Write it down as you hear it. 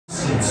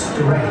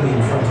directly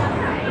in front of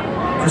you.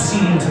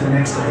 Proceeding to the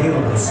next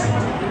available seat,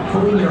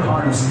 pulling your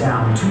harness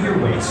down to your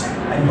waist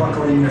and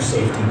buckling your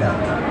safety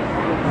belt.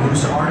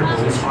 Loose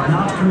articles are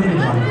not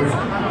permitted on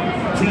Griffon.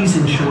 Please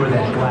ensure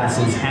that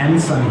glasses and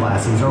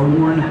sunglasses are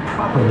worn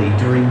properly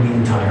during the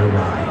entire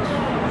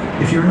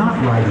ride. If you're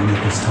not riding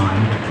at this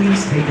time,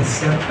 please take a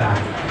step back.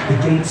 The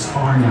gates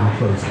are now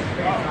closing.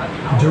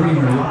 During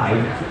your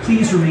ride,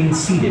 please remain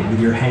seated with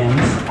your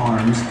hands,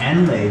 arms,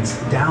 and legs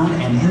down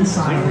and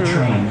inside the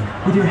train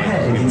with your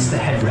head against the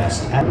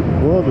headrest.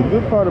 Well, the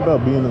good part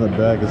about being in the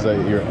back is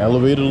that you're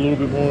elevated a little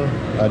bit more.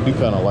 I do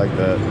kind of like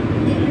that.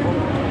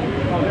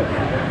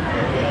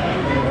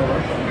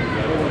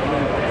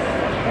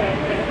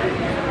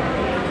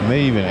 I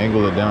may even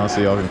angle it down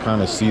so y'all can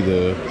kind of see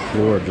the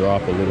floor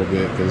drop a little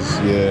bit, because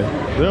yeah,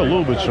 they're a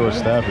little bit short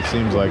staffed, it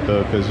seems like,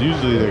 though, because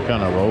usually they're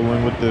kind of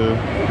rolling with the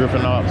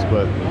Griffon ops,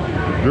 but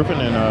Griffon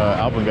and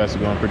Alvin guys are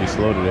going pretty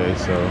slow today,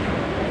 so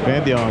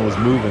Pantheon was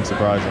moving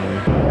surprisingly.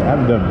 I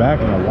haven't done back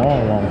in a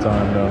long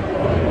time though.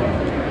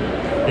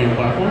 In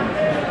platform?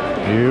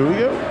 Here we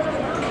go.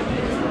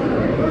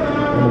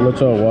 I'm gonna let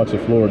y'all watch the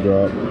floor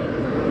drop.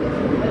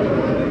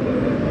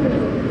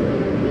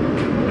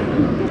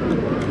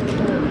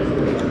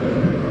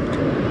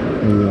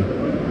 Yeah.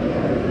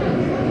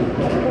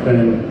 And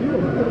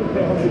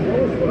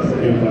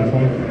in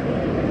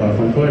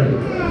platform clear.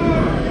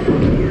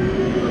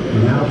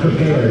 Now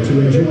prepare to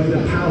enjoy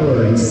the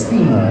power and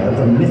speed of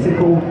the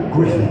mythical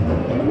Griffon.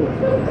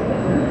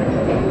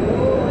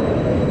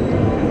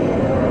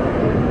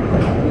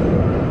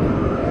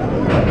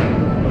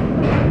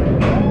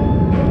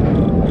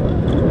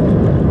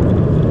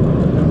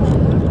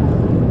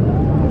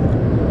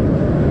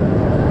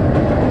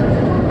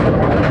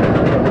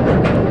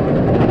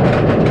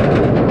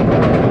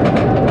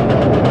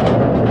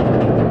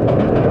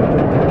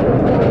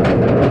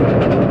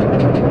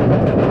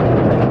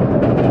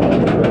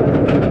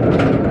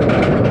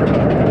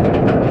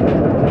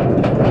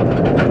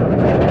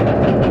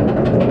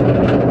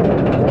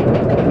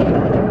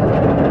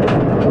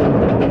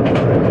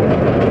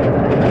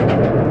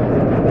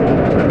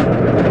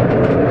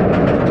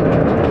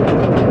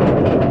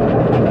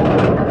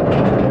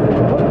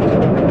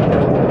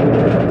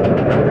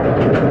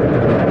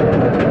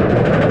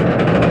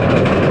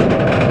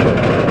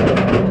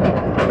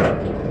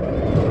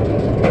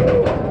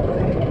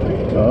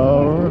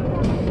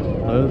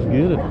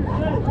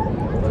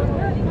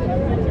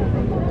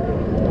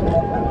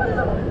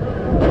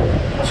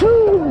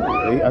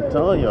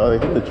 They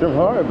hit the trim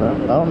hard,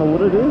 man. I don't know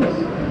what it is.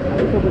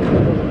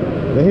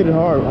 They hit it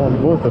hard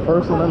on both the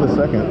first one and the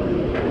second.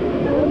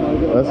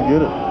 Let's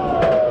get it.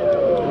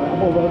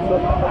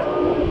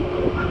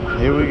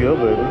 Here we go,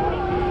 baby.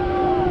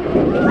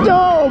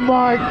 Oh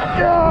my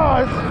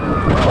gosh!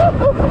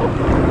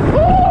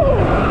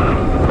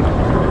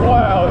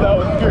 Wow, that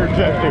was pure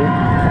ejector.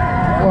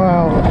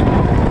 Wow.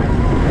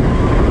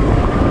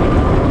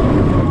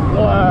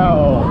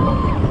 Wow.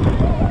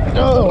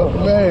 Oh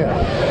man.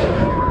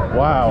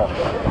 Wow.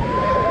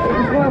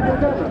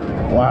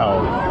 Wow.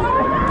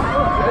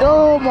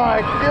 Oh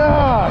my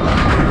gosh.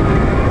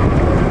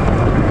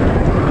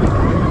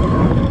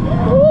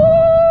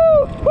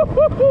 Woo!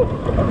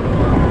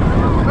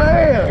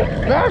 Man,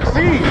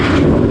 backseat.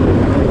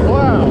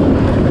 Wow.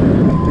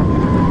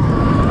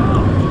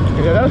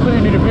 Yeah, that's what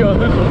you need to be on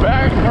this one.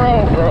 Back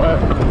row, bro.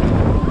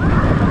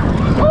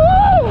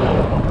 Woo!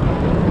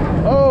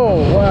 Oh,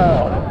 wow.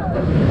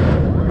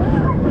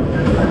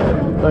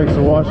 Thanks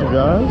for watching,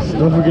 guys.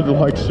 Don't forget to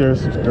like, share,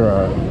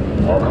 subscribe.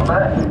 Welcome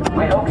back.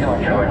 We hope you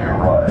enjoyed your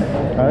ride.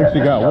 I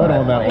actually got wet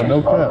on that one,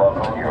 no cap.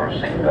 Unbuckle your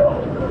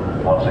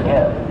seatbelt. Once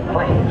again,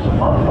 please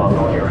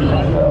unbuckle your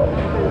seatbelt.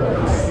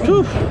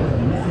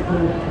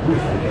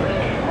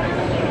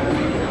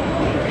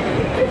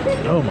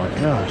 Oh my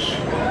gosh,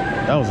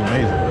 that was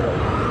amazing.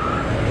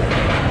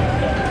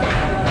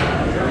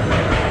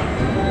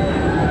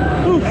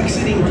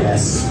 Exiting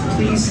guests,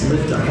 please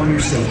lift up on your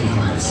safety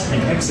harness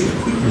and exit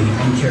quickly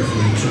and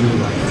carefully to your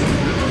right.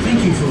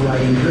 Thank you for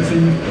riding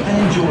Griffon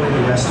and enjoy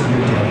the rest of your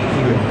day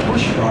here at